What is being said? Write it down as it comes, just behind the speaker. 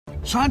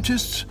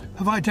Scientists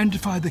have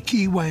identified the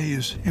key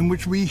ways in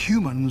which we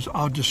humans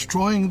are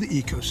destroying the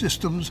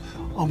ecosystems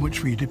on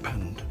which we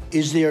depend.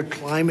 Is there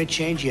climate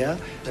change? Yeah.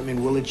 I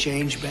mean, will it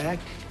change back?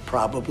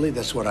 Probably.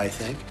 That's what I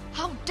think.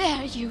 How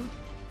dare you?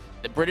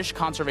 The British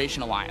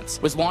Conservation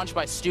Alliance was launched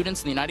by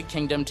students in the United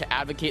Kingdom to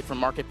advocate for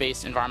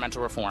market-based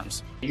environmental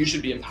reforms. You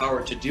should be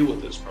empowered to deal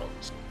with those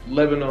problems.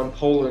 Lebanon,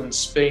 Poland,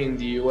 Spain,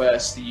 the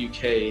US, the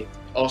UK,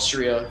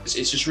 Austria.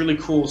 It's just really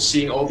cool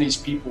seeing all these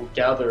people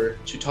gather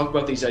to talk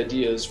about these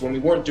ideas when we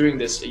weren't doing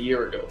this a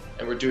year ago,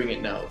 and we're doing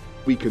it now.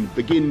 We can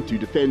begin to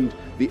defend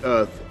the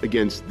Earth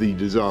against the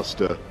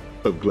disaster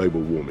of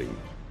global warming.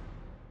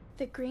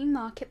 The Green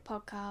Market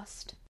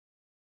Podcast.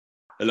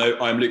 Hello,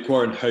 I'm Luke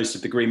Warren, host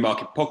of the Green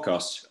Market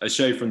Podcast, a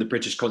show from the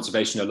British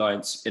Conservation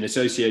Alliance in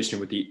association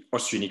with the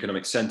Austrian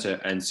Economic Centre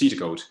and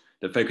Cedergold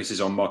that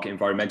focuses on market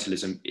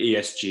environmentalism,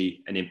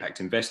 ESG and impact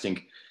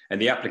investing,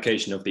 and the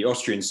application of the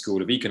Austrian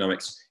School of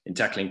Economics in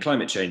tackling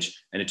climate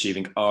change and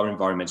achieving our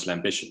environmental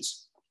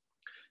ambitions.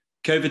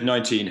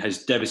 COVID-19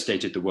 has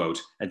devastated the world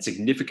and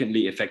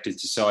significantly affected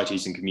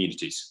societies and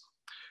communities.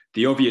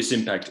 The obvious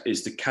impact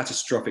is the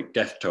catastrophic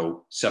death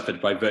toll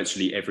suffered by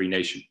virtually every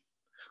nation.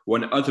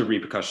 One other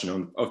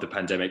repercussion of the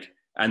pandemic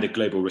and the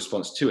global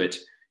response to it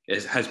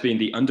has been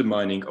the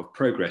undermining of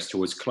progress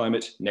towards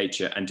climate,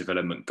 nature, and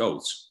development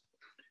goals.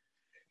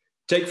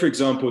 Take, for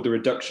example, the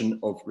reduction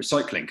of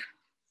recycling.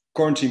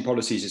 Quarantine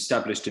policies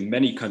established in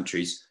many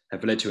countries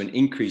have led to an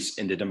increase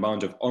in the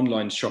demand of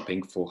online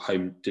shopping for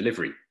home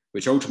delivery,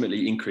 which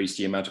ultimately increased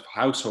the amount of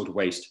household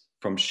waste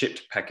from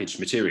shipped packaged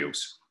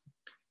materials.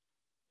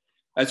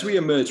 As we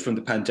emerge from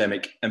the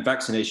pandemic and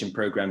vaccination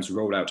programs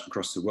roll out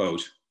across the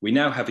world, we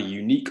now have a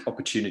unique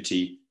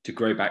opportunity to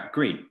grow back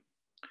green.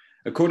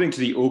 According to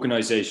the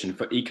Organization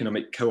for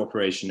Economic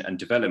Cooperation and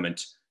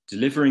Development,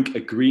 delivering a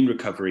green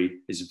recovery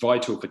is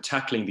vital for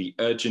tackling the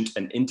urgent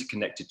and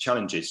interconnected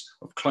challenges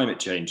of climate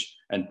change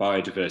and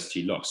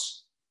biodiversity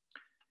loss.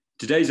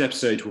 Today's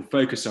episode will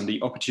focus on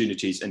the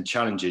opportunities and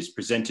challenges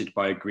presented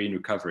by a green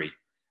recovery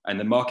and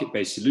the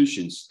market-based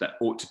solutions that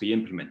ought to be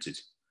implemented.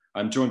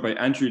 I'm joined by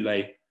Andrew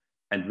Ley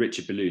and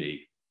Richard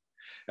Belluli.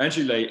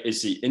 Andrew Ley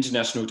is the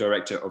International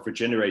Director of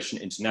Regeneration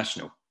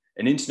International,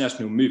 an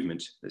international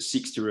movement that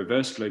seeks to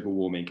reverse global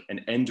warming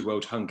and end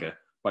world hunger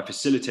by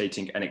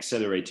facilitating and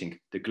accelerating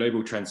the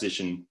global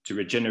transition to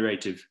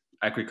regenerative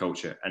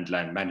agriculture and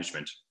land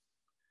management.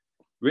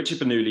 Richard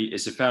Belluli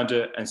is the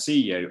founder and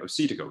CEO of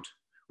Cedergold,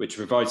 which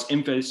provides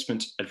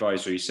investment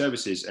advisory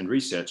services and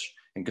research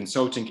and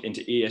consulting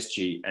into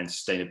ESG and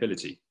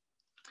sustainability.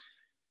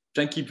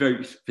 Thank you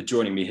both for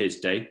joining me here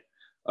today.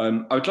 I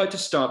would like to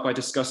start by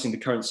discussing the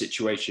current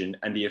situation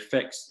and the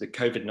effects the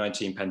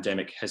COVID-19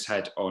 pandemic has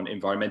had on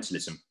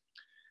environmentalism.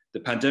 The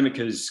pandemic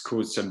has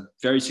caused some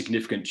very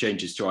significant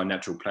changes to our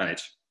natural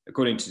planet.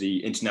 According to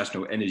the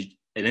International Energy,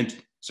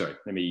 sorry,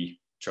 let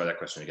me try that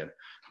question again.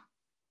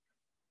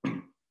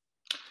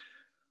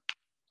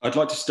 I'd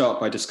like to start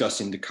by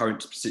discussing the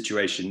current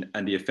situation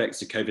and the effects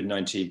the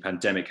COVID-19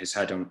 pandemic has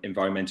had on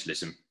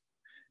environmentalism.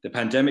 The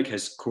pandemic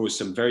has caused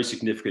some very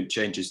significant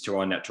changes to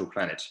our natural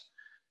planet.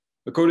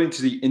 According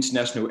to the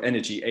International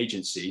Energy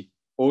Agency,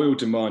 oil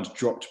demand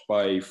dropped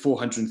by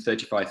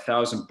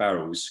 435,000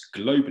 barrels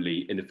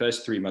globally in the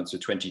first 3 months of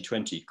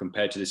 2020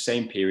 compared to the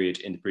same period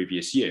in the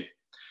previous year.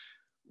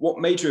 What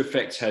major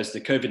effects has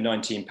the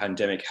COVID-19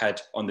 pandemic had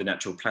on the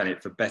natural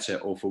planet, for better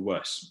or for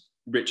worse?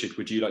 Richard,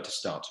 would you like to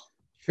start?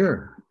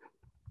 Sure.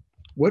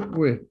 What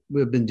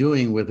we've been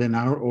doing within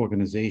our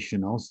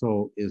organization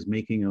also is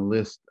making a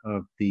list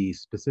of the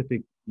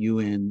specific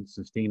UN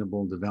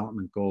Sustainable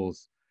Development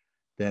Goals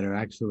that are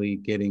actually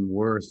getting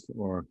worse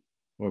or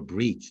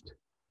breached,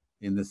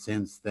 in the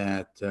sense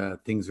that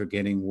things are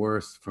getting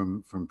worse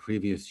from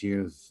previous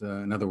years.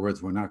 In other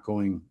words, we're not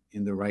going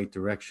in the right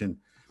direction.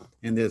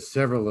 And there's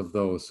several of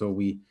those. So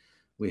we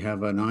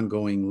have an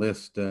ongoing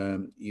list,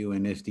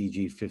 UN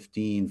SDG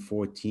 15,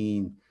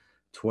 14,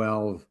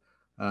 12.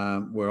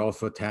 We're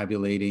also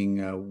tabulating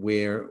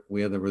where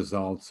the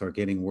results are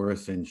getting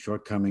worse and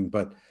shortcoming.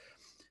 But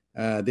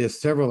there's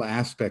several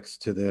aspects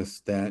to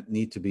this that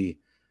need to be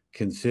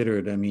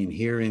considered. I mean,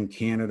 here in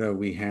Canada,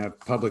 we have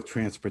public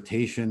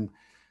transportation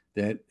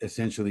that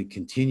essentially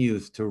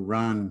continues to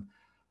run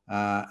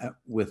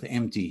with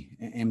empty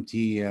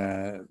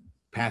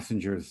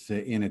passengers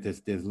in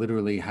it. There's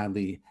literally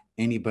hardly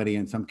anybody,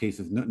 in some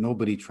cases,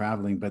 nobody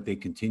traveling, but they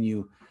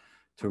continue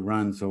to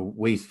run. So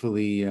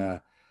wastefully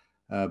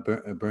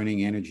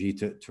burning energy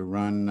to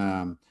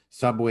run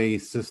subway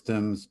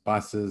systems,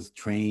 buses,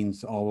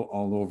 trains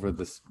all over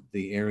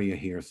the area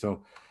here.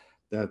 So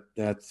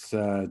that's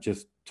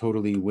just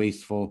totally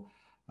wasteful.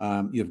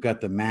 You've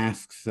got the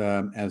masks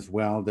as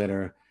well that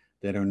are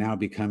now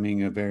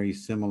becoming a very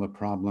similar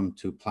problem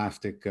to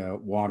plastic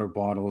water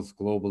bottles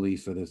globally.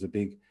 So there's a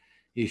big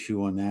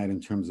issue on that in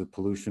terms of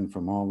pollution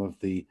from all of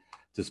the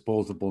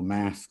disposable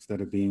masks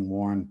that are being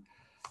worn.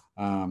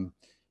 I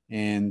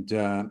mean,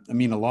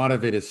 a lot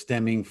of it is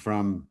stemming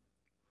from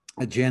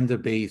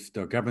agenda-based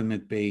or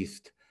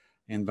government-based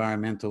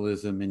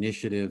environmentalism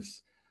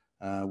initiatives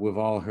We've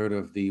all heard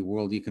of the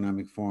World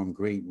Economic Forum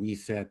Great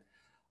Reset.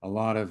 A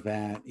lot of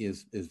that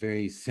is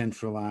very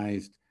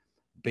centralized,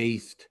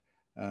 based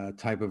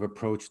type of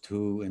approach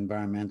to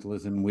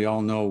environmentalism. We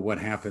all know what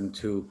happened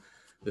to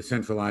the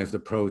centralized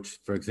approach,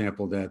 for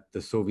example, that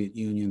the Soviet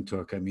Union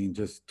took. I mean,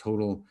 just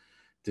total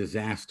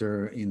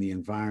disaster in the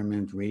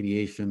environment,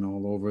 radiation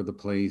all over the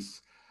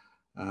place,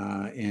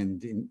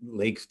 and in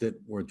lakes that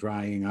were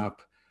drying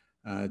up,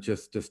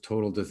 just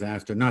total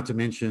disaster. Not to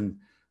mention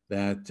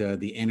that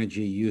the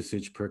energy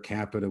usage per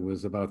capita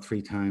was about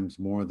 3 times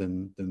more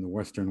than the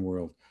Western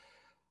world.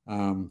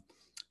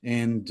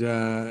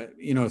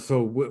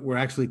 So we're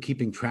actually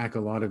keeping track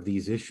of a lot of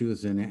these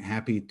issues, and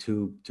happy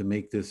to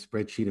make this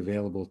spreadsheet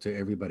available to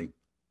everybody.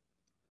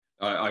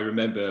 I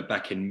remember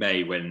back in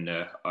May when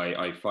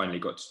I finally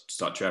got to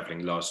start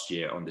traveling last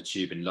year on the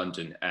tube in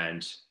London,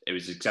 and it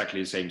was exactly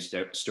the same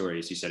story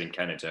as you said in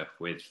Canada,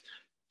 with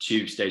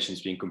tube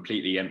stations being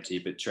completely empty,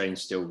 but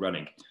trains still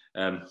running.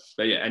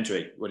 But yeah,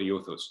 Andre, what are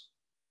your thoughts?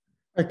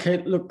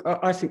 Okay, look,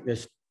 I think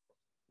there's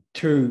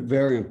 2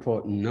 very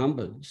important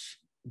numbers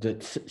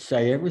that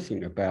say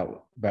everything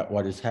about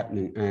what is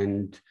happening.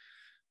 And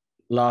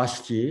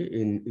last year,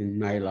 in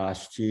May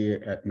last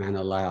year at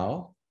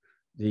Manulau,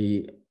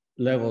 the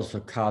levels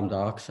of carbon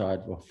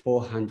dioxide were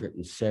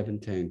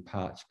 417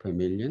 parts per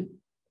million,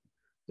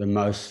 the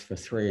most for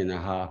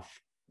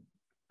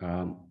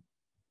 3.5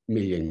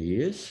 million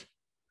years.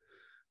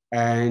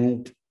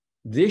 And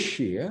this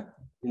year,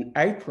 in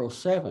April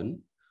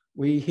 7,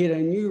 we hit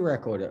a new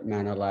record at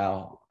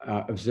Manulau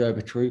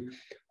Observatory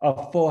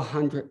of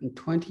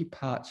 420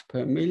 parts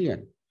per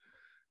million.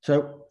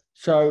 So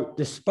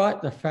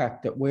despite the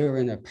fact that we're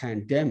in a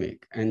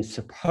pandemic and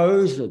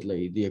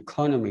supposedly the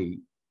economy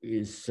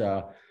is,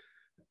 the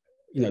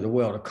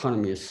world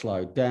economy is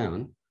slowed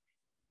down,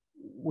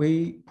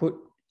 we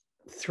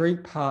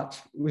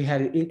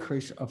had an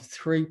increase of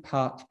 3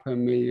 parts per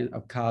million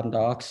of carbon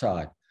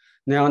dioxide.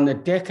 Now, in the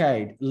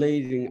decade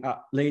leading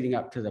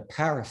up to the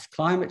Paris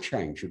Climate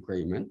Change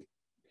Agreement,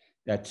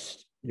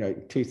 that's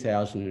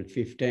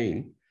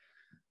 2015,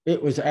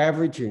 it was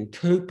averaging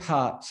 2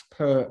 parts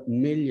per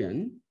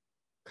million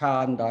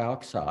carbon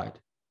dioxide.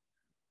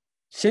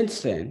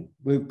 Since then,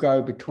 we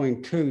go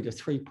between 2 to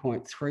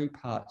 3.3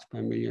 parts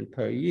per million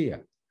per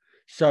year.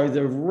 So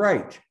the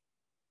rate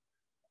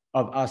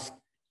of us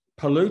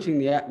polluting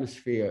the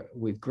atmosphere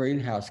with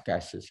greenhouse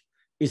gases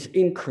is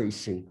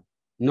increasing,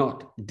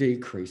 not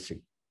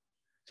decreasing.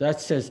 So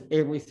that says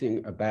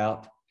everything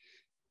about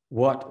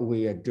what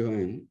we are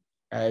doing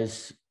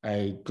as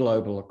a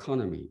global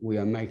economy. We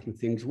are making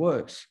things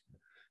worse.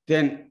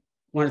 Then I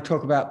want to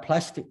talk about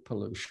plastic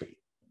pollution.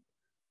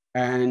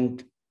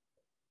 And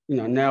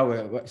now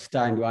we're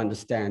starting to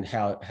understand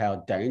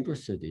how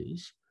dangerous it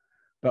is,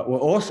 but we're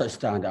also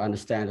starting to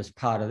understand as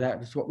part of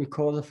that is what we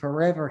call the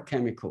forever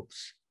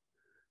chemicals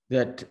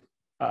that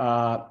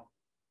are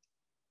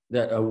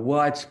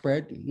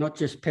widespread, not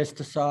just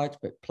pesticides,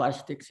 but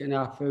plastics in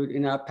our food,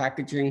 in our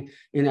packaging,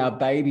 in our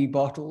baby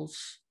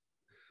bottles.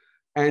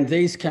 And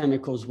these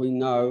chemicals we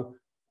know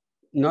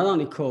not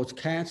only cause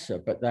cancer,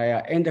 but they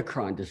are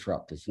endocrine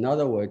disruptors. In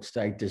other words,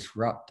 they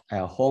disrupt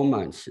our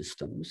hormone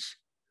systems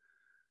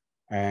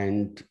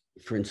and,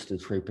 for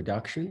instance,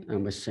 reproduction.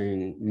 And we're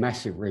seeing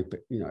massive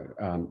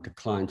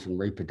declines in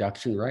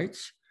reproduction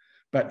rates.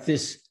 But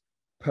this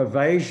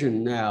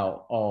pervasion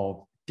now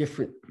of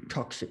different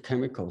toxic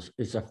chemicals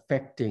is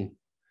affecting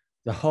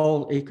the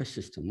whole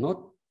ecosystem,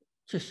 not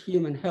just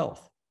human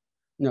health.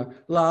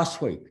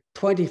 Last week,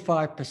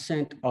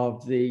 25%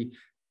 of the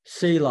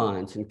sea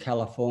lions in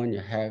California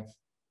have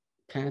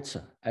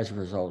cancer as a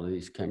result of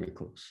these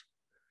chemicals.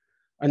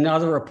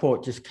 Another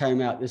report just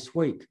came out this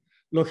week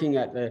looking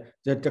at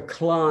the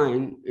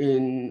decline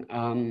in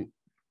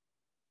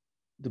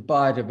the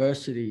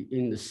biodiversity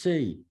in the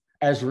sea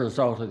as a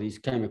result of these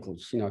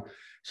chemicals.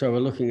 So we're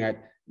looking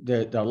at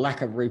the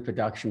lack of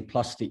reproduction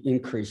plus the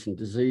increase in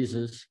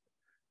diseases,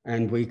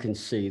 and we can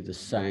see the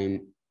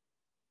same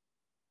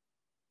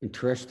in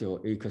terrestrial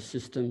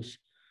ecosystems.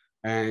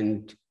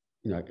 And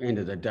end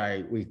of the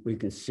day, we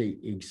can see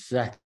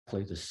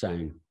exactly the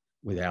same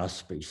with our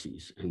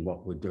species and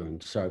what we're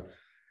doing. So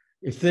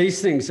if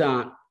these things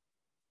aren't,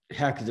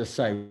 how could I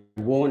say,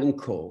 warning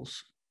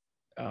calls,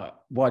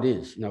 what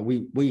is?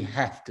 We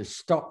have to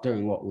stop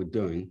doing what we're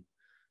doing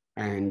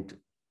and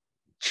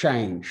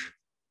change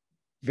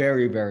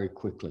very, very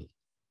quickly.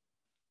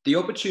 The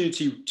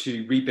opportunity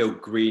to rebuild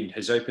green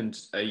has opened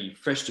a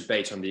fresh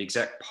debate on the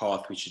exact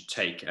path we should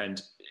take,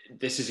 and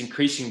this has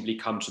increasingly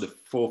come to the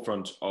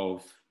forefront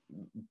of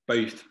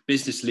both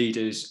business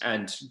leaders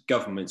and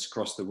governments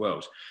across the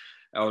world.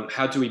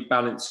 How do we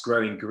balance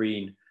growing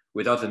green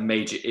with other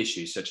major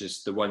issues, such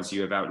as the ones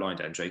you have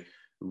outlined, Andre,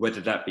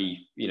 whether that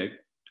be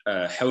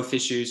health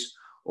issues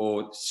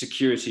or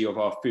security of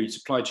our food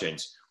supply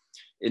chains?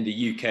 In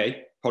the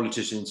UK,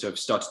 politicians have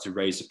started to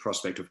raise the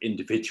prospect of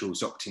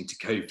individuals opting to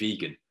go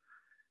vegan.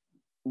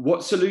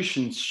 What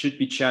solutions should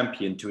be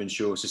championed to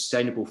ensure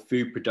sustainable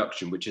food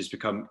production, which has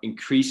become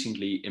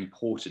increasingly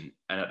important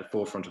and at the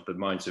forefront of the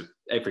minds of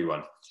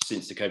everyone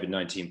since the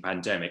COVID-19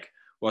 pandemic,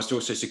 whilst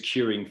also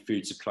securing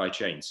food supply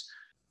chains?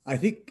 I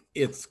think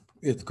it's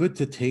good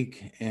to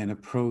take an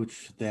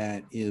approach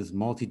that is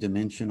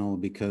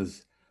multidimensional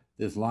because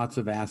there's lots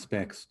of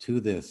aspects to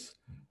this.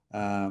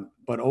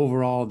 But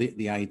overall,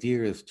 the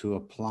idea is to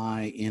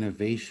apply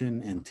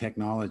innovation and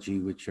technology,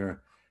 which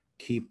are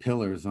key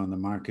pillars on the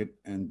market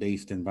and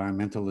based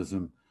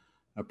environmentalism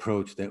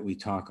approach that we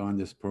talk on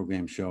this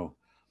program show.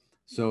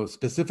 So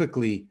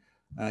specifically,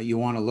 you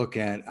want to look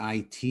at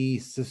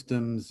IT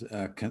systems,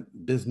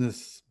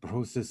 business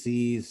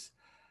processes,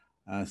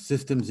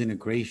 systems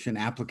integration,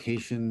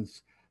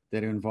 applications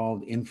that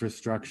involve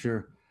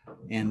infrastructure,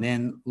 and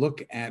then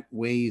look at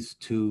ways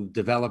to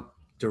develop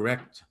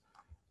direct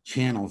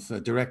channels,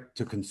 direct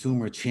to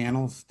consumer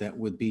channels that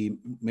would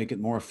make it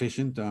more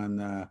efficient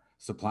on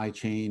supply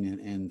chain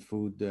and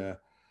food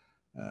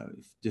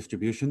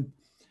distribution,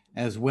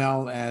 as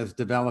well as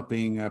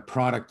developing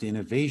product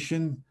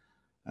innovation,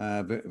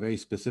 very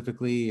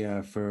specifically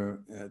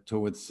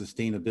towards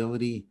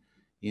sustainability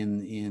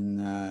in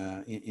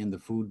the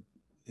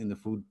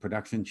food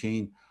production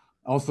chain.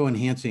 Also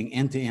enhancing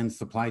end-to-end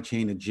supply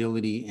chain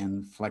agility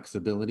and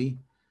flexibility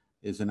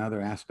is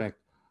another aspect.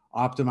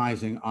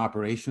 Optimizing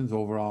operations,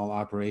 overall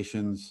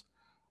operations,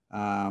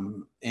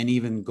 and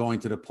even going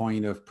to the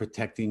point of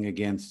protecting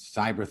against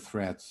cyber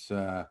threats,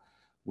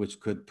 which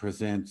could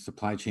present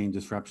supply chain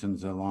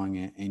disruptions along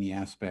any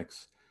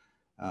aspects.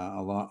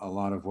 A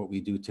lot of what we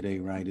do today,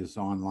 right, is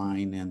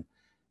online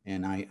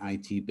and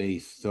IT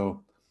based.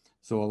 So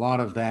a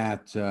lot of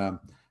that.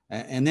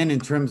 And then in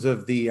terms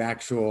of the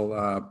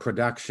actual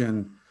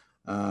production,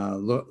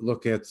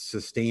 look at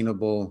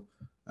sustainable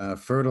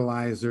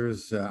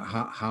fertilizers,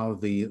 how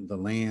the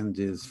land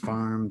is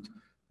farmed.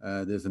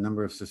 There's a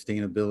number of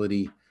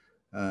sustainability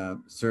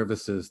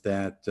services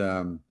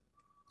that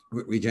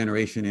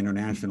Regeneration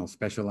International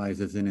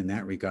specializes in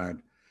that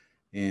regard.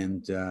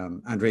 And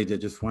Andre,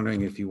 just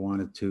wondering if you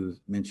wanted to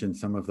mention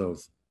some of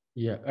those.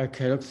 Yeah,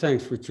 okay, look,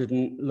 thanks, Richard.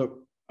 And look,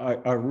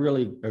 I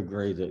really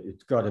agree that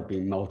it's got to be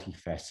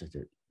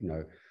multifaceted.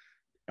 You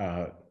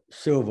know,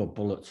 silver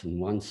bullets and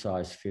one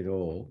size fit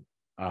all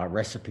are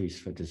recipes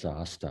for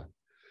disaster.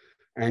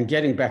 And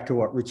getting back to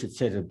what Richard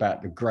said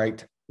about the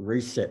Great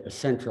Reset, the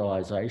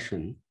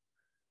centralization,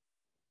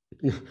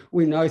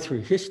 we know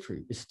through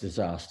history it's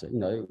disaster. You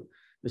know,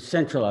 the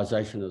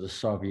centralization of the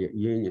Soviet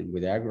Union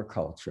with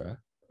agriculture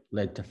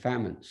led to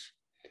famines.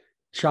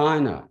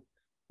 China,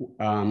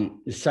 the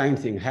same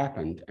thing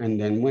happened. And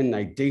then when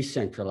they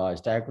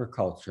decentralized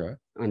agriculture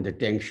under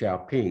Deng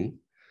Xiaoping,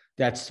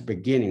 that's the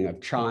beginning of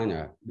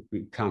China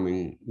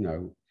becoming, you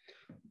know,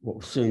 what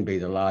will soon be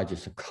the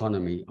largest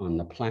economy on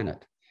the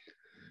planet.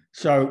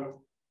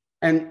 So,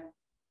 and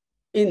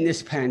in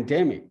this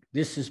pandemic,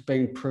 this has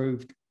been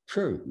proved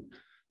true.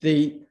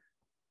 The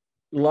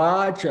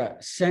larger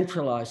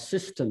centralized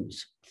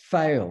systems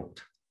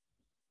failed.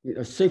 You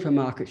know,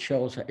 supermarket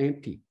shelves are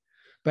empty,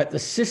 but the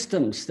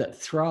systems that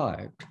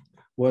thrived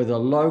were the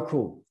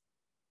local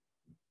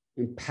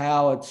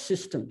empowered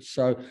systems.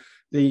 So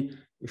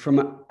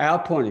from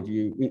our point of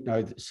view, you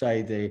know,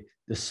 say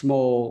the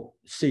small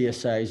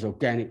CSAs,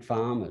 organic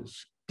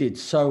farmers, did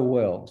so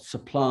well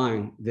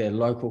supplying their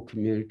local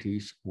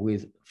communities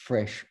with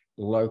fresh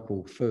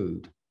local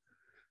food.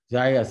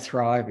 They are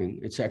thriving.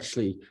 It's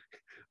actually,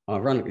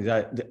 ironically,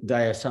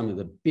 they are some of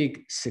the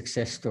big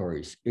success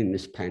stories in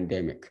this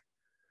pandemic.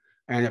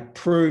 And it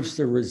proves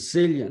the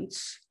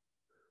resilience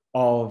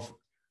of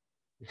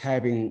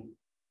having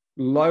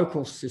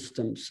local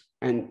systems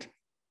and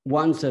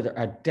ones that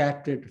are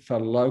adapted for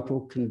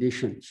local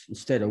conditions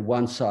instead of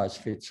one size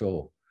fits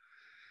all.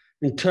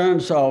 In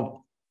terms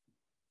of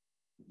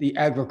the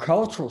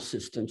agricultural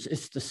systems,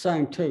 it's the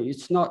same too.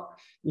 It's not,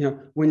 you know,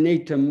 we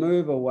need to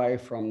move away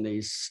from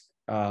these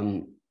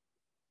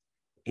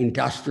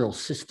industrial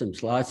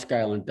systems,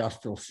 large-scale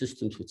industrial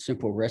systems with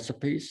simple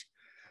recipes.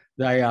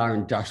 They are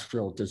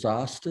industrial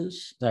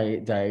disasters.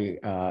 They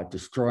are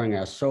destroying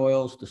our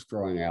soils,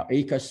 destroying our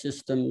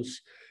ecosystems.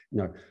 You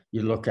know,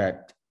 you look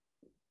at,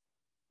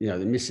 you know,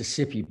 the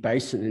Mississippi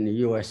Basin in the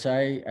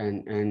USA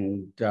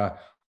and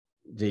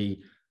the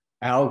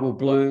algal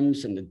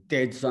blooms and the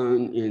dead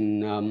zone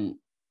in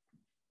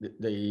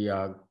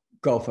the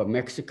Gulf of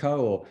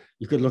Mexico, or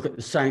you could look at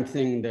the same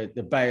thing,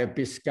 the Bay of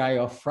Biscay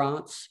off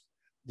France,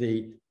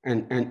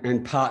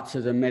 and parts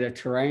of the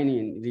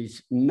Mediterranean,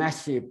 these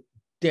massive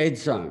dead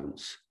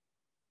zones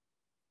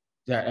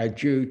that are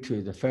due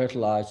to the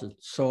fertilizer,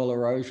 soil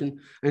erosion.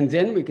 And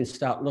then we can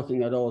start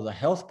looking at all the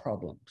health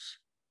problems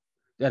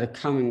that are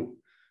coming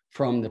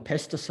from the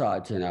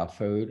pesticides in our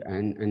food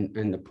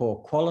and the poor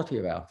quality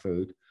of our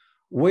food.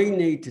 We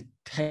need to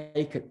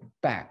take it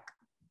back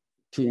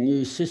to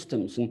new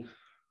systems. And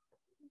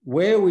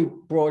where we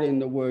brought in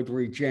the word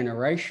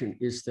regeneration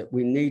is that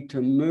we need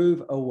to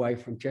move away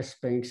from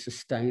just being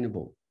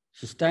sustainable.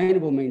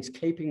 Sustainable means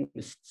keeping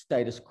the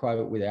status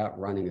quo without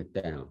running it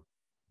down.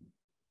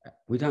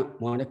 We don't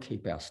want to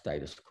keep our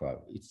status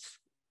quo.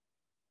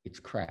 It's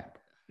crap.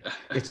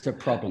 It's a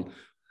problem.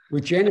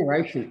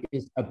 Regeneration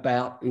is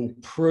about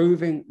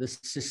improving the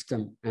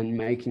system and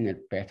making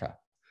it better.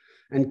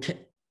 And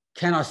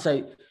can I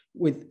say,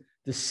 with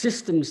the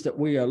systems that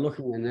we are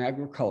looking in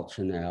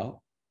agriculture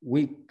now,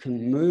 we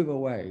can move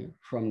away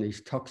from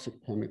these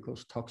toxic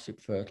chemicals,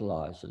 toxic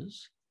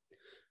fertilizers,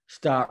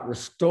 start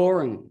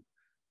restoring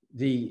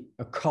the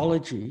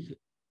ecology,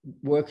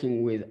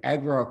 working with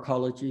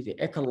agroecology,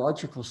 the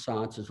ecological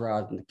sciences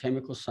rather than the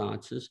chemical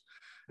sciences.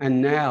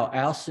 And now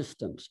our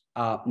systems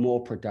are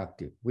more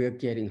productive. We're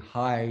getting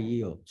higher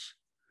yields.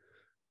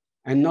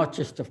 And not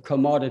just of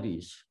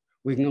commodities.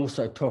 We can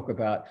also talk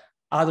about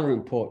other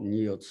important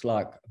yields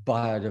like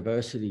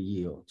biodiversity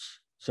yields.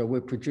 So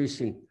we're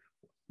producing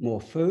more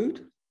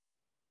food.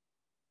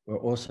 We're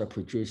also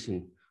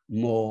producing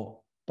more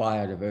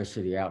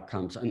biodiversity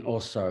outcomes and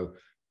also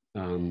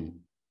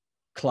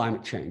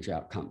climate change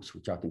outcomes,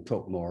 which I can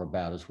talk more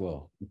about as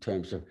well in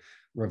terms of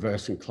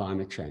reversing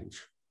climate change.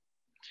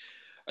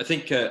 I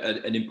think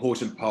an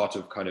important part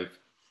of kind of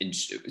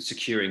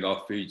securing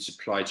our food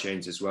supply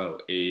chains as well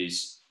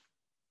is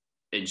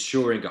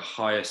ensuring a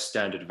higher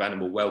standard of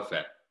animal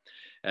welfare.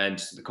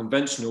 And the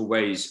conventional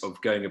ways of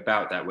going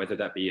about that, whether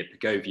that be a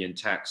Pigovian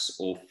tax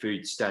or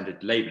food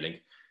standard labelling,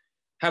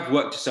 have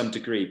worked to some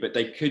degree, but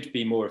they could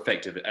be more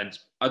effective. And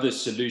other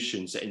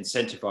solutions that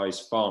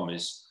incentivise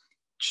farmers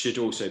should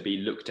also be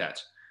looked at,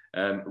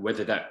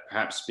 whether that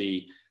perhaps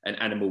be an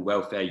animal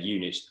welfare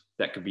unit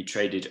that could be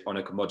traded on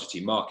a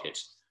commodity market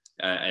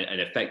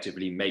and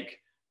effectively make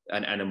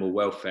an animal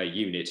welfare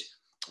unit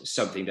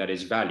something that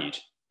is valued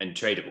and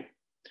tradable.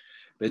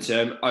 But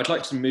I'd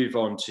like to move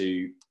on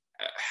to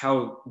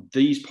how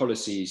these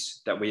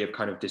policies that we have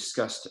kind of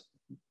discussed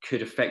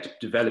could affect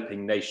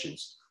developing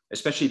nations,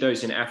 especially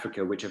those in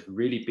Africa, which have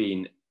really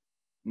been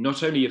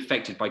not only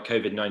affected by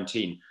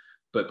COVID-19,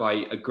 but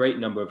by a great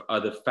number of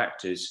other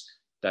factors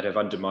that have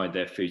undermined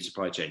their food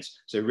supply chains.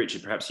 So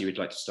Richard, perhaps you would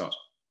like to start.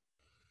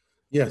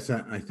 Yes,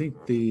 I think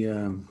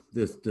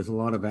there's a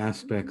lot of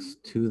aspects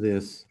to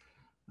this.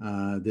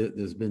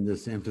 There's been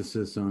this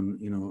emphasis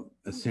on,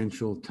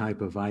 essential type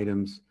of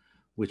items,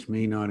 which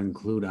may not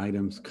include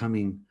items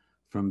coming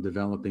from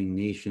developing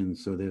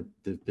nations. So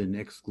they've been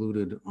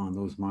excluded on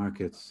those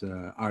markets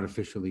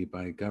artificially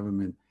by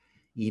government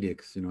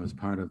edicts, as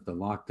part of the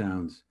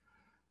lockdowns.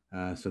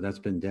 So that's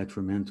been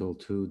detrimental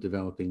to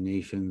developing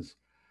nations,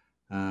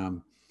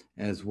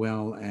 as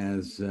well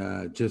as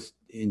just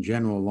in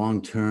general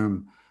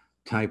long-term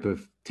type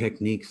of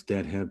techniques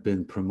that have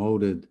been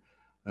promoted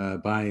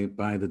by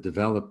the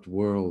developed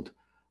world,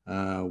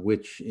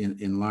 which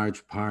in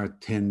large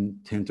part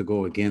tend to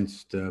go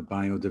against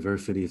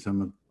biodiversity,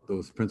 some of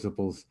those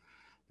principles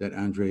that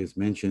Andre has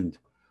mentioned.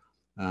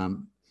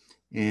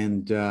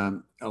 And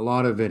a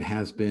lot of it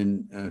has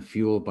been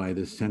fueled by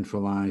this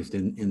centralized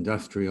and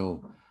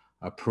industrial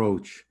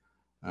approach.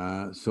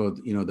 So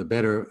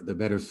the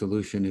better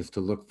solution is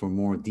to look for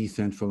more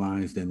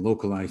decentralized and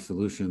localized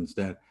solutions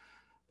that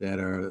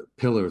are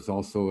pillars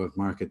also of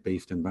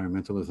market-based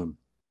environmentalism.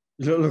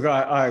 Look,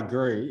 I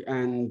agree.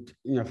 And,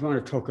 if you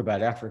want to talk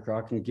about Africa,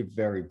 I can give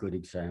very good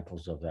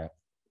examples of that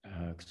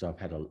because I've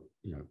had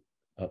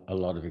a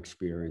lot of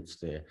experience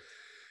there.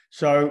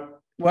 So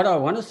what I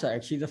want to say,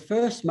 actually, the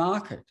first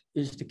market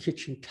is the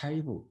kitchen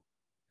table.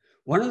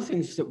 One of the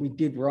things that we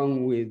did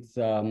wrong with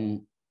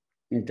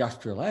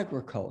industrial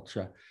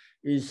agriculture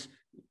is,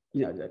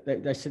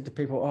 they said to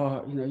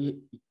people,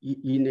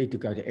 you need to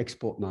go to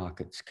export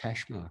markets,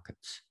 cash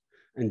markets,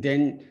 and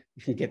then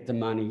you can get the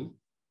money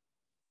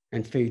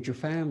and feed your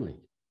family.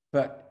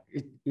 But,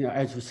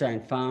 as we say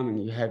in farming,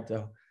 you have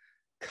the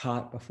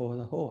cart before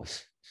the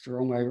horse. It's the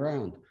wrong way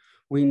around.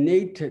 We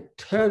need to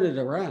turn it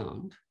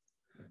around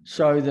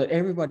so that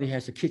everybody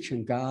has a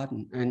kitchen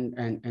garden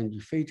and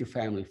you feed your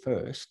family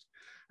first,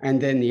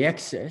 and then the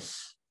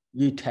excess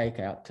you take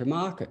out to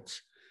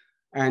markets.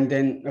 And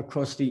then, of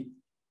course, the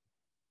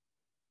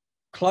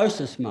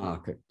closest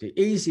market, the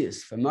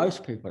easiest for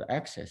most people to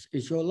access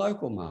is your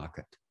local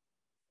market.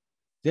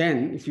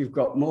 Then, if you've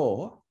got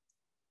more,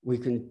 we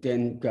can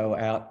then go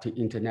out to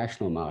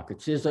international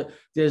markets.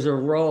 There's a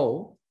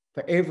role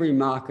for every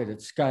market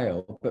at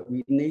scale, but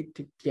we need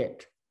to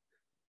get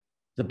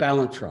the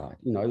balance right.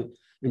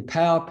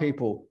 Empower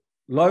people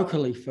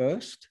locally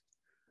first,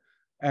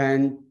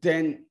 and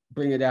then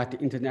bring it out to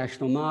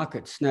international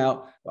markets.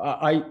 Now,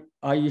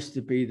 I used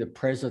to be the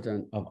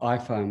president of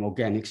IFOAM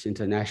Organics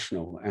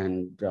International,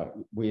 and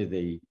we're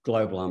the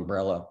global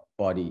umbrella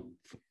body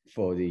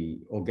for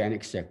the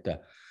organic sector.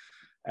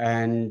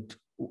 And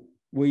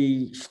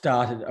we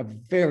started a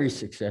very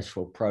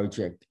successful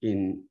project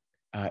in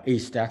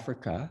East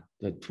Africa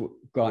that's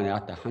gone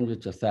out to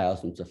hundreds of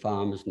thousands of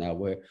farmers now,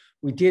 where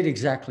we did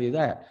exactly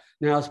that.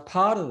 Now, as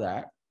part of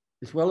that,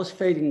 as well as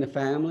feeding the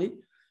family,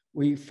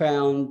 we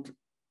found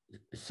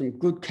some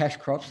good cash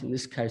crops, in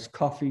this case,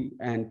 coffee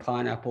and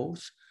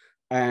pineapples,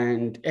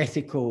 and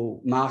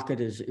ethical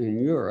marketers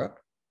in Europe,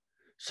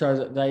 so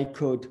that they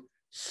could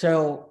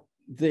sell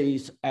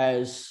these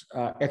as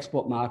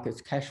export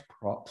markets, cash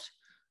crops,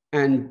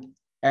 and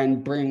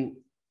bring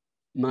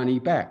money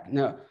back.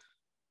 Now,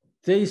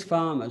 these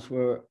farmers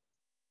were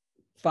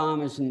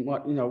farmers in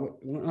what, you know,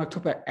 when I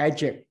talk about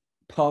abject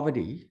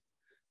poverty,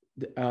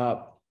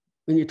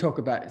 when you talk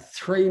about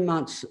 3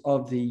 months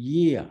of the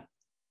year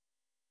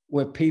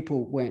where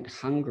people went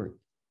hungry.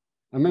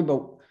 I remember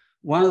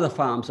one of the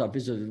farms I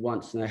visited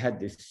once, and they had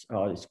this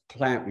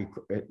plant,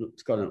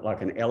 it's got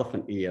like an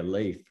elephant ear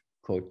leaf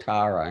called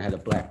tara, and had a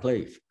black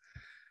leaf.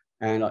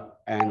 And I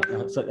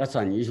said, that's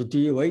unusual. Do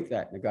you eat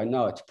that? And they go,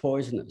 no, it's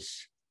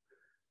poisonous,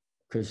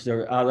 because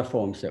there are other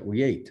forms that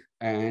we eat.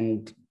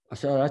 And I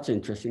said, oh, that's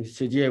interesting. He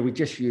said, yeah, we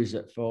just use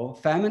it for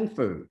famine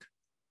food.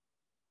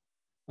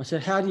 I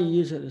said, how do you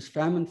use it as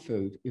famine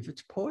food if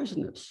it's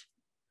poisonous?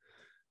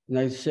 And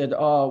they said,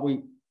 oh,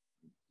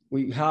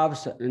 we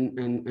harvest it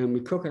and we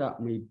cook it up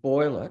and we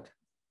boil it,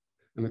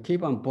 and we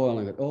keep on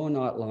boiling it all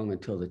night long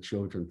until the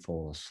children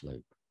fall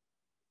asleep.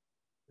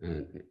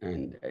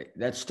 And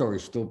that story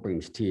still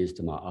brings tears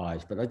to my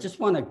eyes, but I just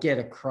want to get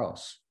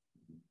across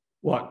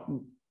what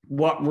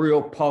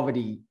real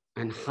poverty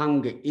and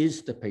hunger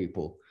is to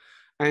people.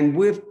 And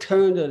we've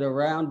turned it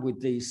around with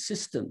these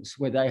systems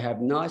where they have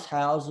nice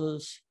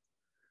houses,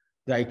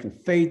 they can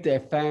feed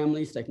their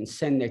families, they can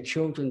send their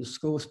children to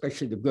school,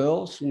 especially the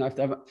girls. You know, if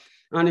they've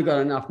only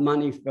got enough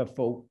money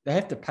for they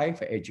have to pay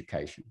for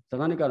education. If they've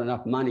only got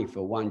enough money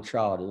for one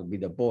child, it'll be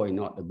the boy,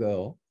 not the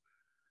girl.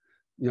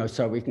 You know,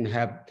 so we can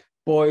have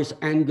boys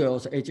and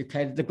girls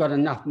educated. They've got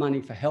enough money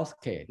for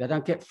healthcare. They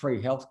don't get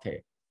free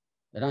healthcare.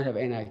 They don't have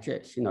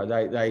NHS. You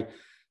know,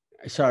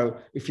 so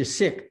if you're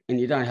sick and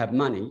you don't have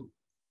money,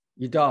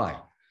 you die.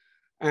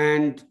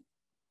 And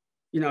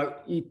you know,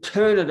 you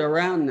turn it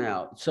around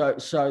now so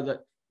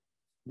that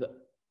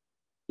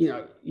you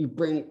know, you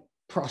bring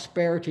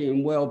prosperity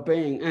and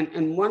well-being.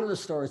 And one of the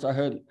stories I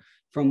heard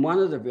from one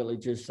of the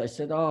villages, they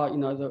said, oh, you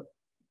know,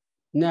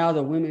 now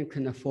the women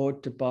can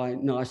afford to buy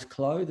nice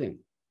clothing.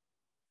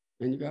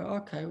 And you go,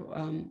 okay,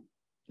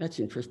 that's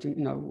interesting.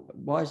 You know,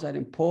 why is that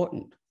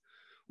important?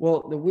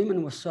 Well, the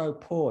women were so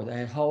poor, they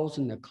had holes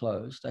in their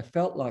clothes. They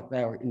felt like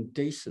they were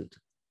indecent,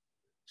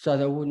 so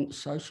they wouldn't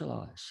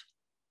socialize.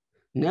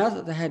 Now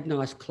that they had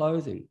nice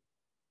clothing,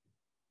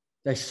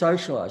 they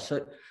socialized.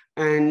 So,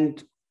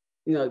 and,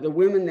 you know, the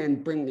women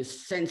then bring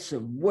this sense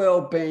of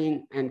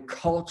well-being and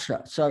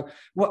culture. So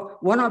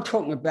what I'm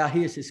talking about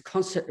here is this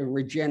concept of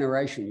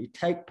regeneration. You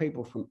take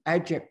people from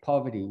abject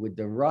poverty with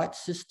the right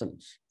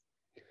systems.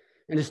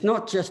 And it's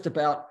not just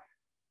about,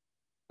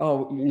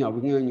 oh, you know,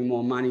 we can earn you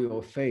more money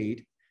or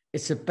feed.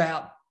 It's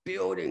about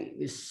building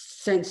this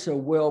sense of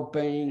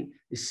well-being,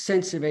 this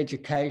sense of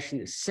education,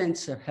 this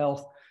sense of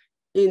health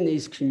in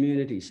these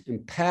communities,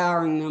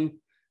 empowering them.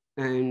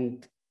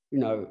 And, you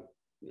know,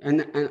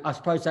 and I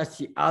suppose that's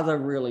the other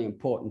really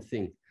important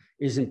thing,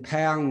 is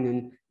empowering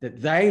them that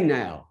they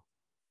now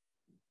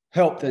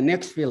help the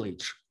next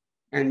village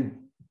and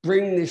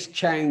bring this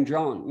change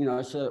on, you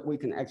know, so that we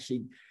can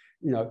actually,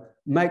 you know,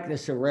 make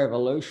this a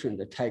revolution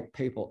to take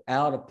people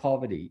out of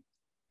poverty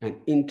and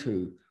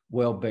into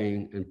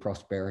well-being and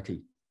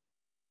prosperity.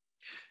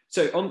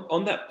 So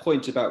on that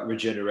point about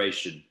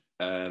regeneration,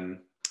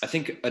 I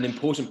think an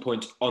important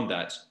point on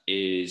that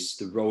is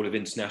the role of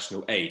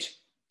international aid.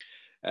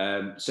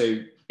 So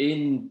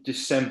in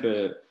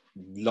December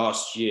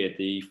last year,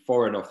 the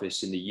Foreign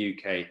Office in the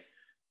UK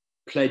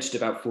pledged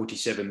about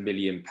 £47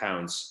 million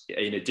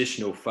in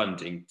additional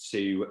funding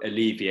to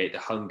alleviate the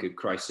hunger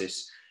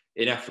crisis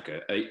in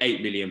Africa,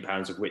 £8 million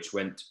of which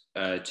went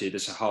to the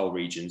Sahel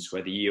regions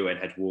where the UN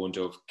had warned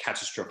of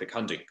catastrophic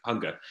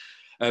hunger.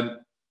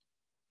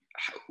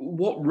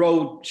 What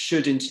role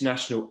should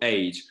international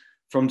aid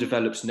from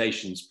developed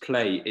nations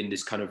play in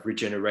this kind of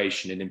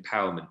regeneration and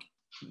empowerment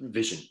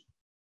vision?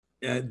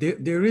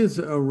 There is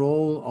a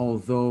role,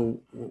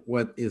 although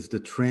what is the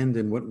trend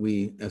and what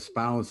we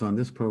espouse on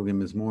this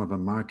program is more of a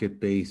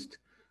market-based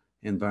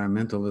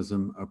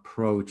environmentalism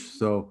approach.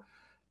 So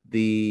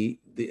the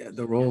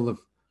role of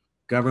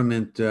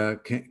government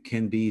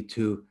can be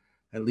to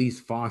at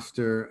least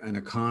foster an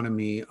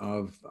economy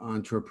of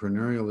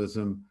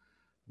entrepreneurialism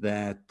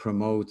that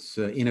promotes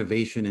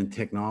innovation and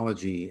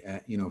technology,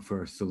 you know,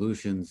 for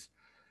solutions,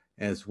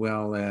 as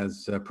well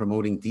as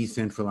promoting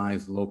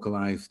decentralized,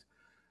 localized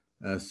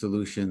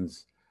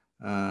solutions,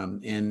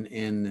 and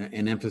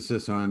an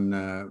emphasis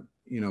on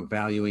you know,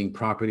 valuing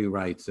property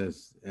rights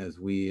as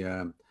we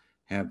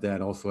have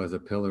that also as a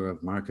pillar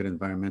of market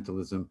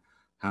environmentalism,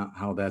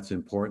 how that's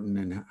important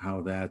and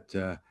how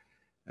that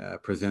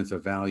presents a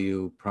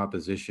value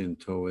proposition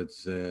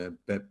towards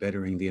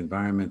bettering the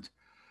environment.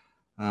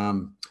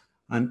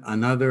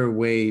 Another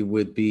way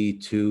would be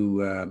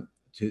to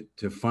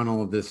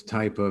funnel this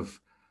type of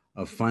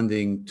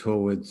funding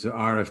towards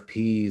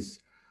RFPs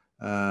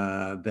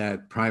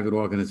that private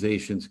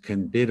organizations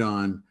can bid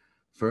on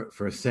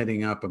for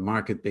setting up a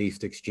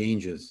market-based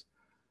exchanges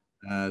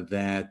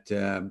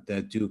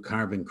that do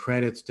carbon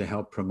credits to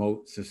help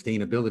promote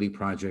sustainability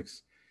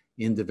projects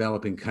in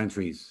developing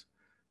countries.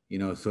 You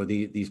know, so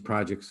these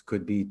projects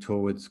could be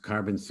towards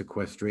carbon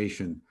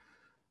sequestration.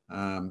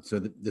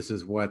 This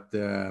is what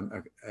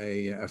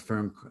a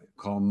firm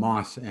called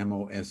Moss,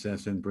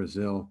 M-O-S-S in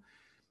Brazil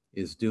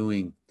is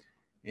doing.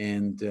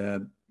 And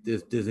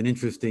there's an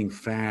interesting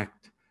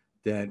fact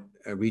that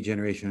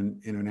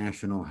Regeneration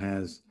International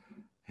has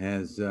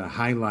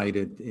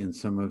highlighted in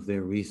some of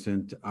their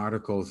recent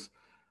articles.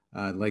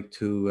 I'd like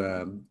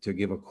to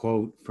give a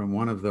quote from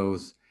one of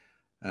those.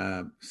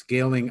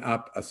 Scaling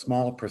up a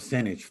small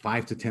percentage,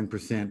 5 to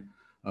 10%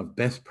 of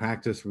best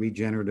practice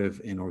regenerative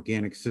and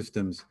organic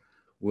systems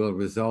will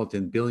result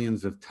in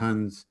billions of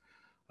tons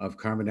of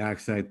carbon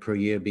dioxide per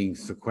year being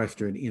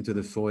sequestered into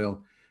the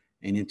soil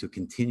and into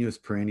continuous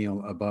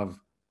perennial above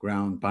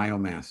ground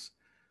biomass.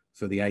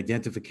 So the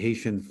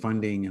identification,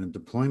 funding, and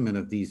deployment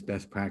of these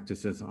best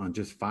practices on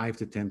just 5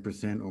 to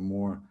 10% or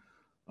more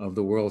of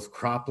the world's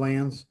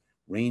croplands,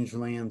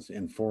 rangelands,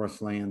 and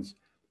forest lands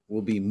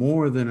will be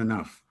more than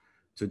enough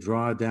to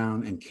draw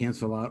down and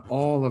cancel out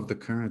all of the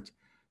current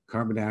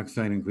carbon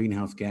dioxide and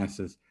greenhouse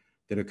gases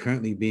that are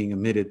currently being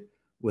emitted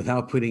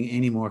without putting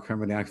any more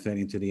carbon dioxide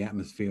into the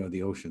atmosphere or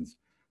the oceans.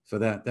 So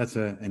that's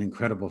an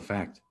incredible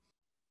fact.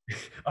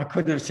 I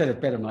couldn't have said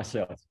it better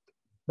myself.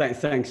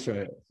 Thanks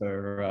for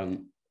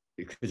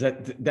because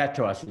that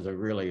to us is a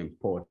really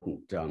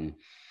important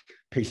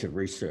piece of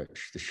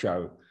research to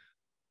show.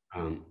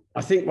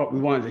 I think what we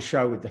wanted to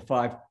show with the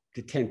 5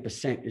 to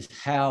 10% is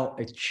how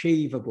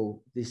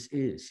achievable this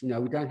is. You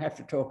know, we don't have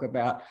to talk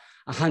about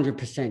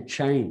 100%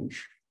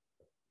 change,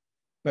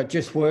 but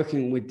just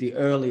working with the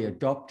early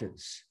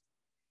adopters,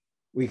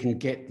 we can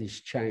get this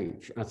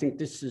change. I think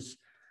this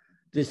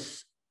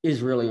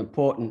is really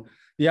important.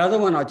 The other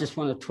one I just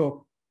want to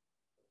talk,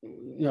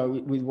 you know,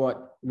 with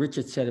what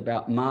Richard said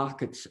about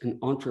markets and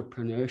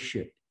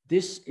entrepreneurship.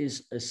 This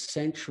is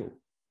essential.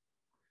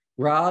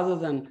 Rather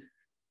than,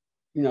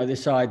 you know,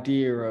 this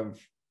idea of,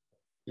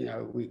 you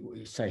know,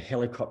 we say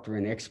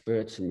helicoptering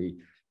experts and we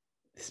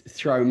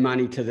throw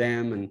money to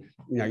them, and,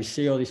 you know, you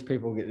see all these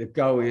people that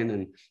go in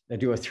and they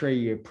do a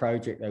 3-year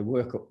project, they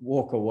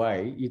walk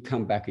away, you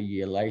come back a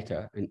year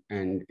later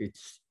and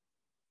it's,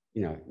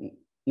 you know,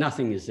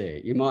 nothing is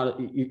there.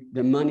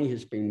 The money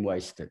has been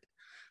wasted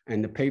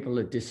and the people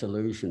are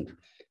disillusioned.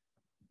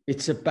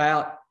 It's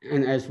about,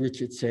 and as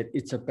Richard said,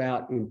 it's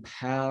about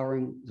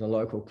empowering the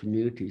local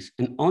communities.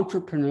 And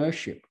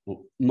entrepreneurship,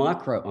 or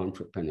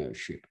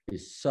micro-entrepreneurship,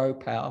 is so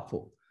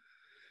powerful.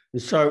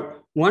 And so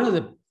one of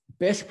the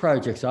best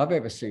projects I've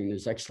ever seen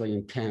is actually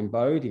in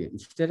Cambodia.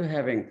 Instead of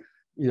having,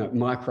 you know,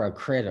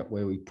 microcredit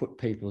where we put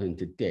people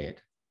into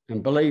debt,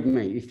 and believe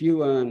me, if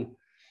you earn,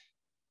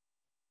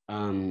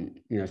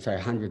 you know, say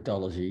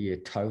 $100 a year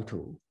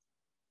total,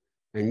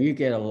 and you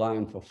get a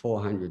loan for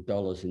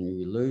 $400 and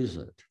you lose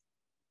it,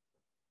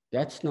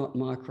 that's not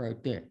micro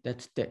debt.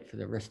 That's debt for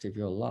the rest of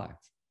your life.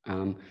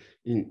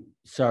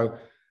 So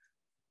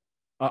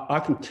I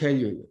can tell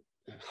you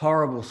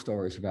horrible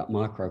stories about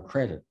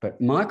microcredit, but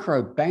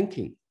micro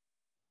banking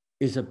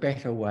is a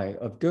better way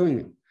of doing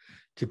it,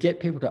 to get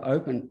people to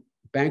open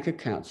bank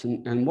accounts.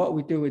 And what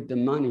we do with the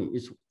money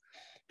is,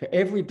 for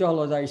every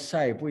 $1 they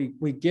save,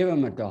 we give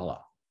them $1.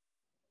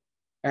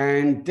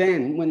 And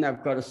then when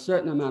they've got a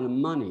certain amount of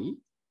money,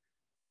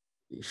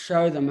 you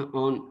show them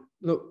on,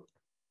 look,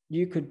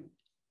 you could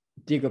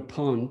dig a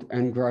pond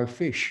and grow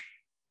fish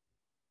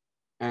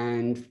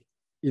and,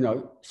 you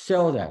know,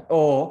 sell that.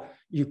 Or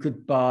you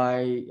could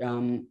buy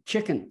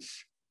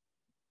chickens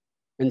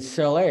and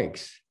sell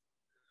eggs,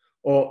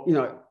 or, you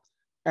know,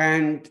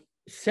 and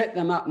set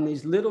them up in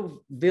these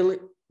little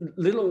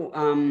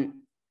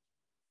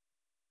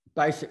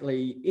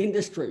basically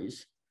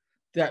industries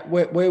that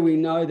where we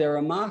know there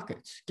are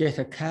markets. Get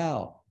a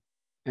cow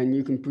and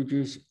you can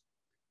produce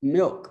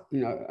milk,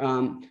 you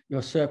know,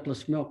 your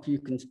surplus milk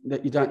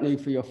that you don't need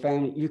for your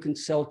family, you can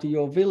sell to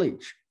your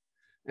village,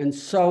 and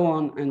so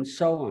on and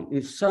so on.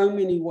 There's so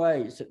many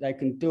ways that they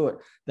can do it.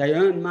 They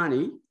earn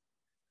money,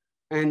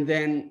 and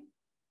then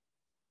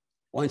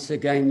once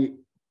again,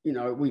 you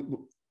know,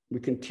 we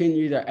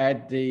continue to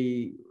add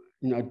the,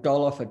 you know,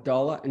 dollar for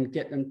dollar and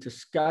get them to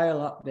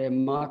scale up their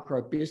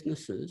micro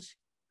businesses.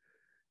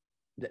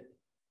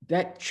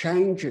 That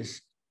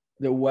changes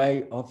the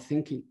way of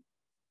thinking.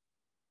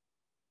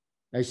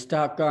 They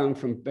start going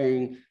from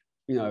being,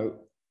 you know,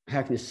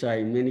 how can you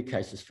say, in many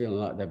cases, feeling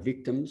like they're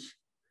victims.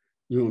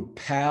 You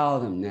empower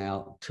them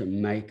now to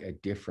make a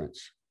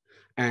difference.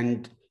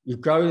 And you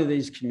go to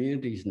these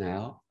communities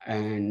now,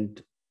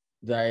 and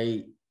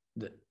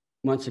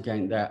once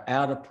again, they're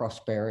out of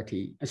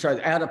poverty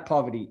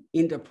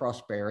into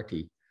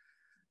prosperity.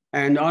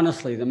 And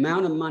honestly, the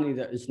amount of money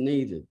that is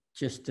needed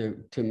just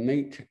to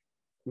meet,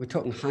 we're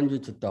talking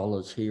hundreds of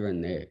dollars here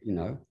and there, you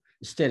know,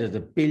 instead of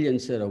the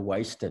billions that are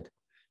wasted.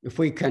 If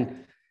we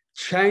can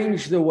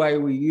change the way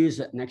we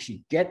use it and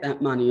actually get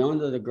that money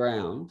onto the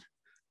ground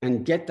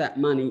and get that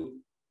money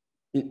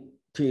to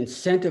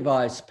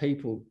incentivize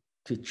people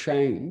to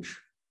change,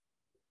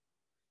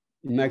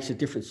 it makes a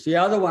difference. The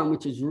other one,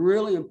 which is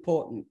really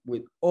important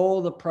with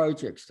all the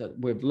projects that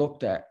we've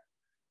looked at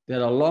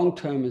that are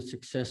long-term and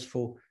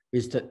successful,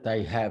 is that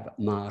they have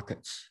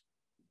markets.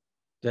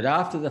 That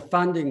after the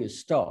funding is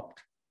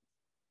stopped,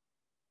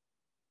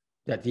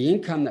 that the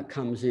income that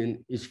comes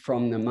in is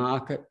from the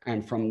market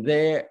and from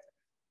their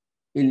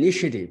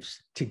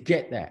initiatives to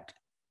get that.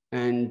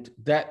 And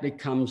that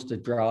becomes the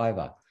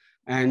driver.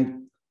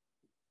 And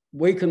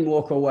we can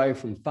walk away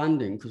from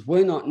funding because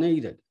we're not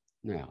needed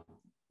now.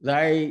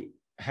 They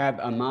have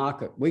a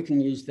market. We can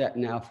use that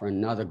now for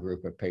another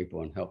group of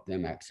people and help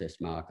them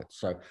access markets.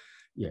 So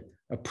yeah,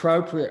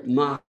 appropriate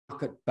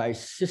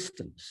market-based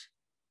systems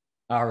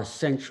are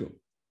essential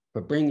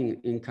for bringing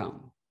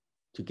income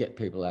to get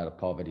people out of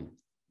poverty.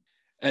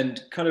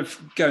 And kind of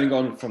going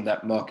on from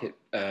that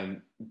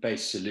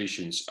market-based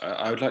solutions,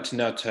 I would like to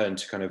now turn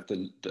to kind of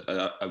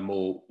a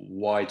more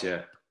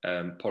wider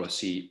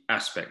policy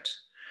aspect.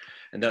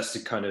 And that's the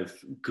kind of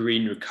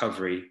green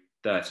recovery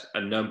that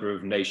a number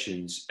of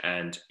nations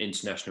and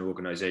international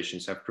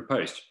organizations have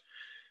proposed.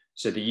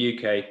 So the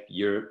UK,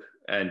 Europe,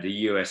 and the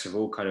US have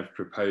all kind of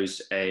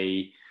proposed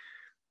a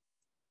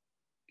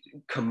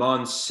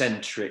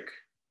command-centric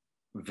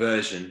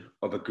version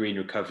of a green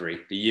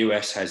recovery. The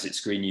US has its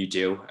Green New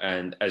Deal,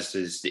 and as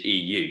does the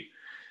EU.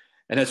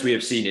 And as we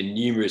have seen in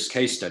numerous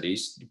case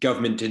studies,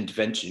 government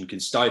intervention can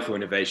stifle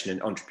innovation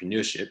and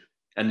entrepreneurship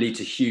and lead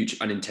to huge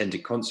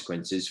unintended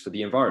consequences for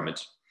the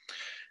environment.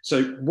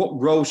 So what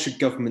role should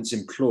governments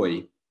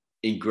employ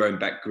in growing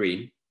back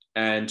green?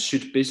 And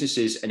should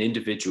businesses and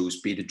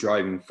individuals be the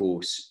driving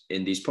force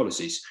in these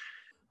policies?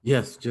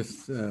 Yes,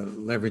 just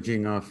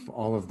leveraging off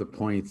all of the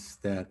points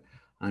that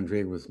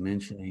Andre was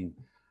mentioning,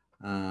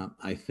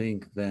 I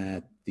think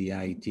that the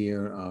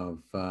idea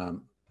of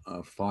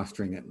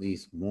fostering at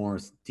least more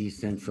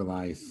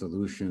decentralized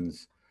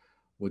solutions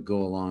would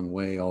go a long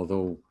way,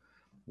 although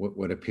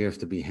what appears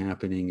to be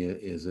happening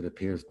is it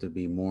appears to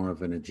be more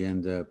of an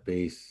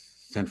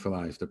agenda-based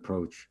centralized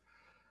approach,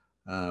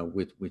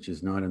 which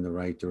is not in the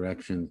right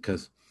direction,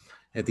 because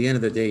at the end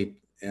of the day,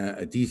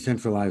 a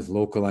decentralized,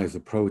 localized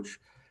approach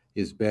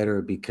is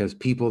better because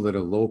people that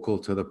are local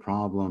to the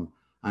problem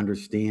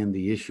understand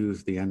the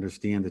issues, they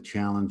understand the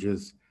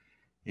challenges,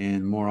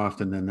 and more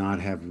often than not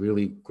have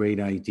really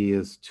great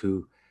ideas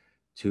to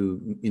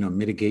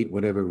mitigate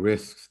whatever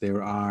risks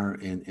there are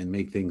and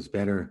make things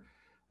better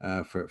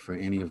for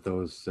any of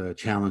those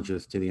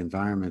challenges to the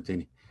environment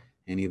and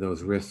any of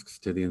those risks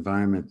to the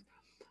environment.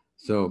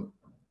 So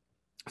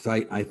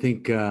I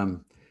think, I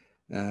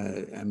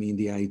mean,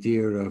 the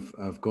idea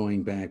of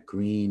going back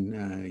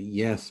green,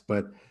 yes,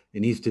 but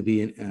it needs to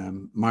be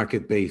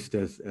market-based,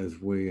 as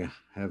we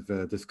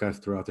have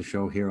discussed throughout the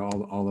show here,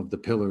 all of the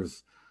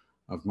pillars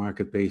of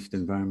market-based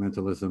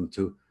environmentalism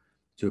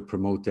to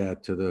promote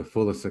that to the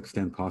fullest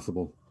extent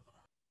possible.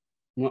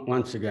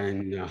 Once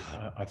again,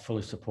 I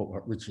fully support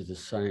what Richard is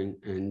saying,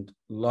 and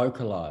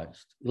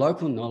localized.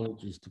 Local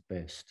knowledge is the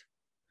best.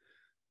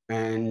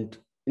 And,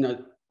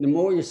 the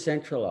more you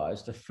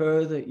centralize, the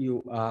further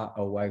you are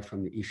away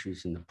from the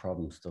issues and the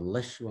problems, the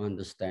less you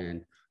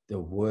understand, the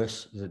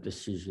worse the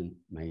decision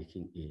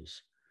making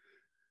is.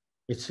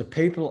 It's the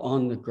people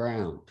on the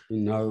ground who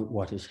know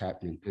what is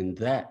happening, and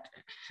that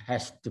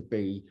has to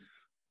be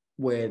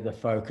where the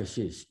focus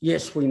is.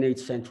 Yes, we need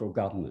central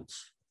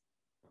governments.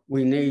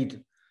 We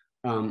need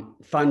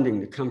funding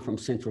to come from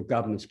central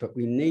governments, but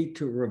we need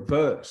to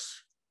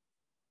reverse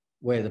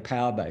where the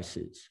power base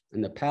is.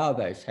 And the power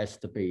base has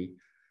to be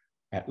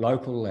at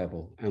local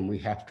level, and we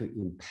have to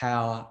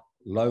empower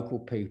local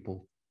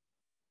people.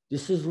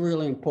 This is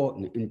really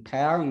important,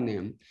 empowering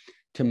them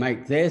to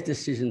make their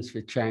decisions for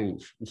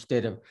change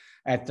instead of,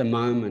 at the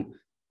moment,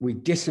 we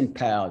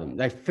disempower them.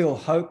 They feel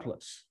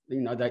hopeless.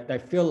 They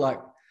feel like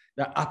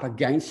they're up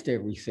against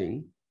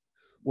everything.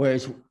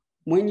 Whereas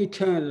when you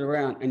turn it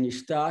around and you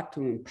start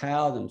to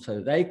empower them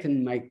so they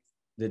can make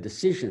the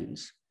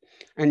decisions,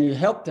 and you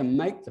help them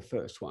make the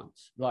first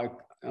ones, like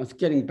I was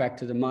getting back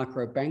to the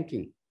micro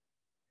banking.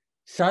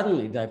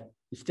 Suddenly,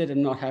 instead of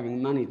not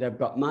having money, they've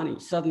got money.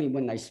 Suddenly,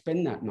 when they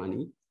spend that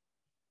money,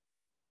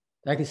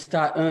 they can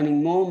start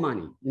earning more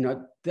money.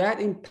 That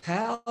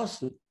empowers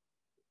them.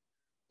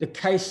 The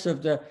case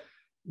of the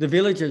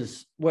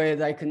villages where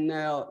they can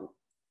now,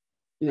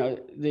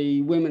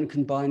 the women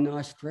can buy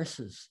nice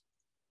dresses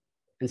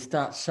and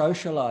start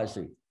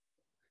socializing.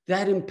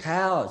 That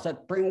empowers,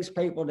 that brings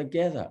people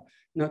together.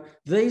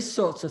 These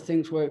sorts of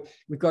things where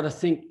we've got to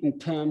think in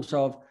terms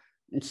of,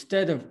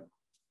 instead of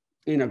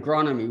in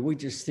agronomy, we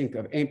just think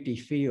of empty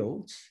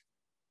fields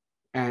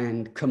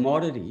and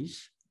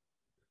commodities.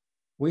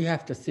 We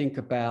have to think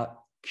about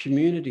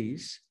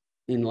communities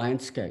in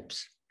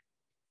landscapes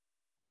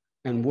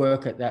and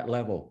work at that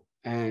level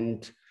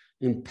and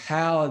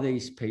empower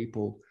these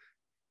people,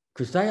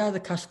 because they are the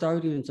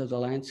custodians of the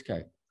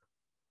landscape,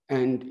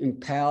 and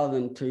empower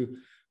them to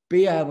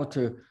be able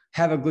to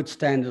have a good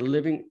standard of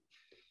living,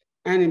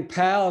 and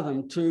empower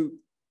them in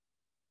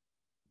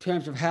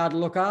terms of how to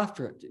look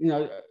after it.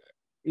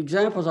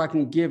 Examples I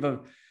can give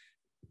of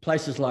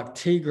places like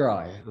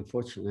Tigray.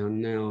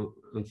 Unfortunately,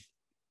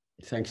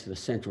 thanks to the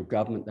central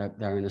government,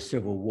 they're in a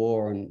civil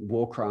war and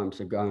war crimes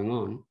are going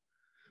on.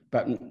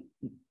 But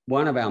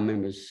one of our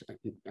members,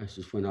 this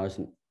is when I was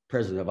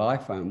president of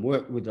iPhone,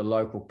 worked with the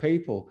local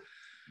people,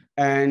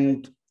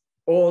 and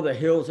all the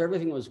hills,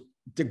 everything was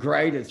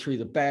degraded through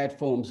the bad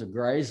forms of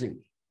grazing.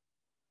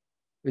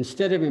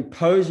 Instead of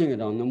imposing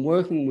it on them,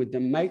 working with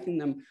them, making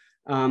them,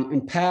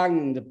 empowering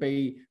them to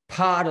be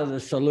part of the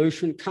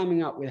solution,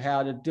 coming up with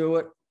how to do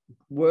it,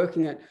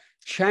 working it,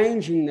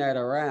 changing that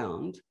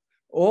around.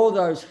 All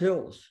those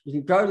hills, you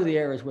can go to the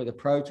areas where the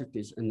project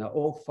is and they're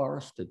all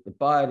forested. The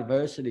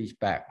biodiversity's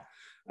back.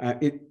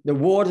 The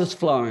water's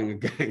flowing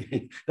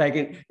again. They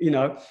can,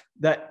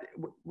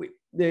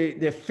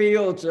 the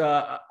fields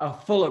are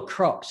full of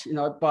crops.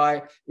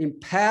 By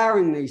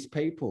empowering these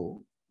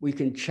people, we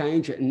can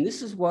change it. And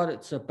this is what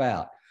it's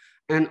about.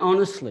 And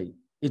honestly,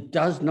 it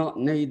does not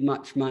need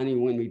much money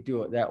when we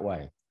do it that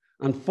way.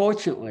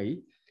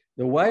 Unfortunately,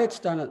 the way it's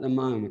done at the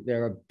moment,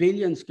 there are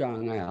billions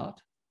going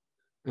out,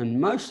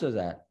 and most of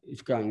that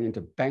is going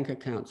into bank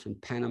accounts in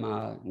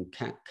Panama and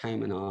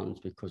Cayman Islands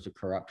because of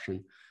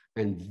corruption,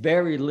 and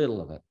very little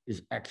of it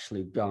is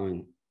actually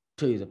going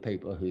to the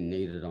people who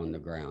need it on the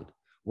ground.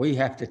 We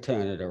have to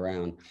turn it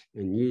around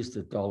and use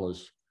the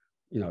dollars,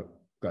 go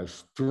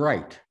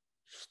straight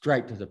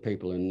to the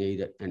people who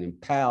need it and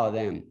empower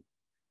them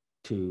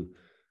to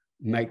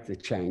make the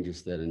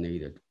changes that are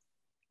needed.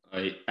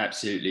 I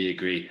absolutely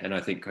agree. And I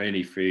think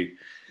only through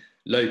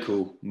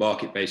local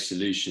market-based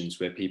solutions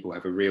where people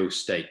have a real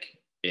stake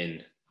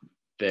in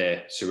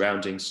their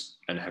surroundings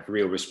and have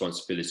real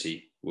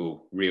responsibility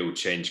will real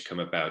change come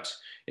about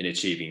in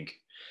achieving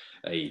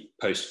a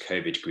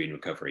post-COVID green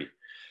recovery.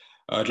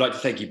 I'd like to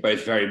thank you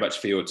both very much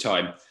for your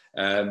time.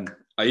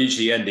 I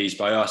usually end these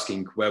by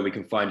asking where we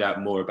can find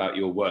out more about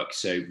your work.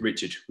 So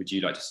Richard, would you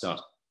like to start?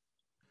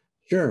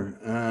 Sure.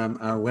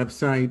 Our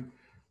website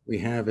we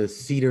have is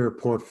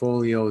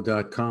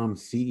cedarportfolio.com,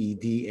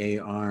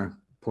 CEDAR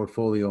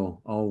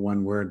portfolio, all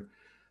one word,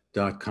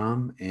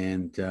 .com.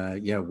 And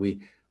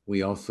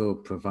we also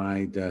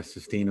provide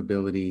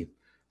sustainability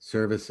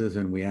services,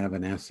 and we have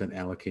an asset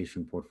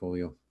allocation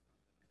portfolio.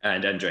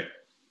 And Andre?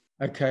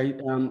 Okay,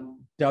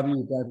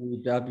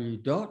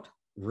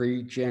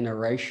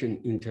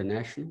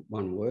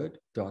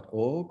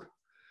 www.regenerationinternational.org.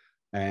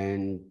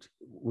 And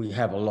we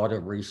have a lot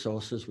of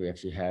resources. We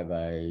actually have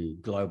a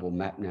global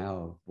map now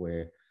of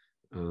where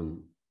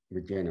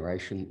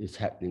regeneration is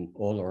happening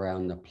all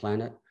around the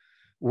planet.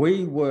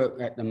 We work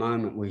at the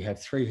moment, we have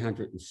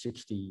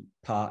 360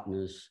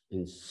 partners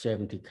in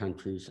 70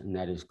 countries, and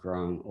that is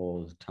growing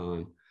all the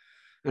time.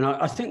 And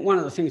I think one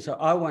of the things that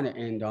I want to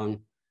end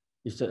on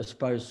is that I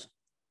suppose,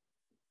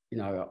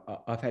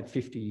 I've had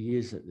 50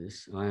 years at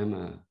this. I am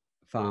a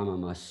farmer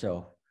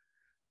myself,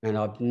 and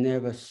I've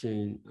never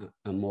seen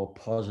a more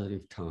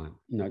positive time.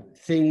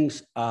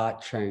 Things are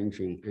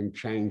changing and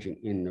changing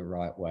in the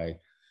right way.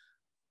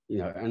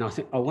 And I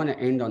think I want to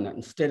end on that.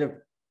 Instead of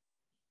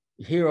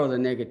hear all the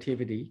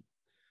negativity,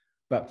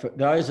 but for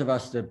those of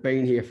us that have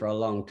been here for a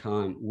long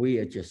time, we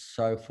are just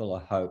so full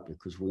of hope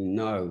because we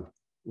know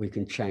we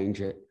can change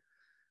it.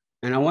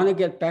 And I want to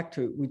get back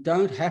to, we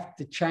don't have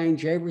to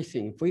change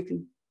everything. If we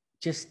can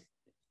just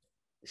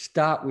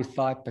start with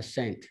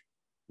 5%,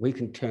 we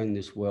can turn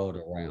this world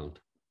around.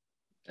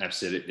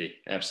 Absolutely,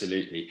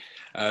 absolutely.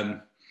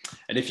 And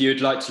if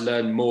you'd like to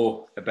learn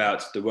more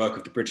about the work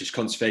of the British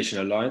Conservation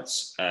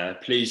Alliance,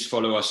 please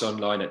follow us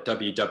online at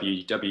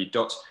www.bca.eco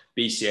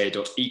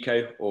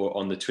or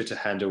on the Twitter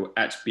handle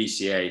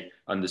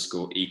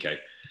 @BCA_eco.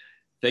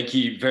 Thank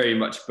you very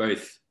much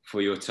both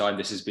for your time.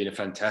 This has been a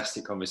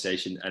fantastic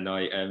conversation and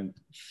I am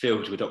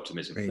filled with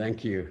optimism. Great.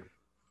 Thank you.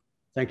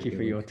 Thank you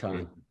for your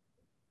time.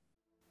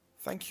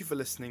 Thank you for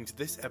listening to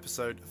this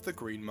episode of The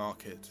Green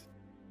Market.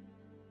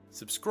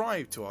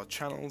 Subscribe to our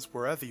channels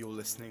wherever you're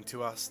listening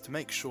to us to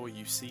make sure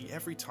you see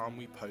every time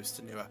we post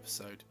a new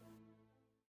episode.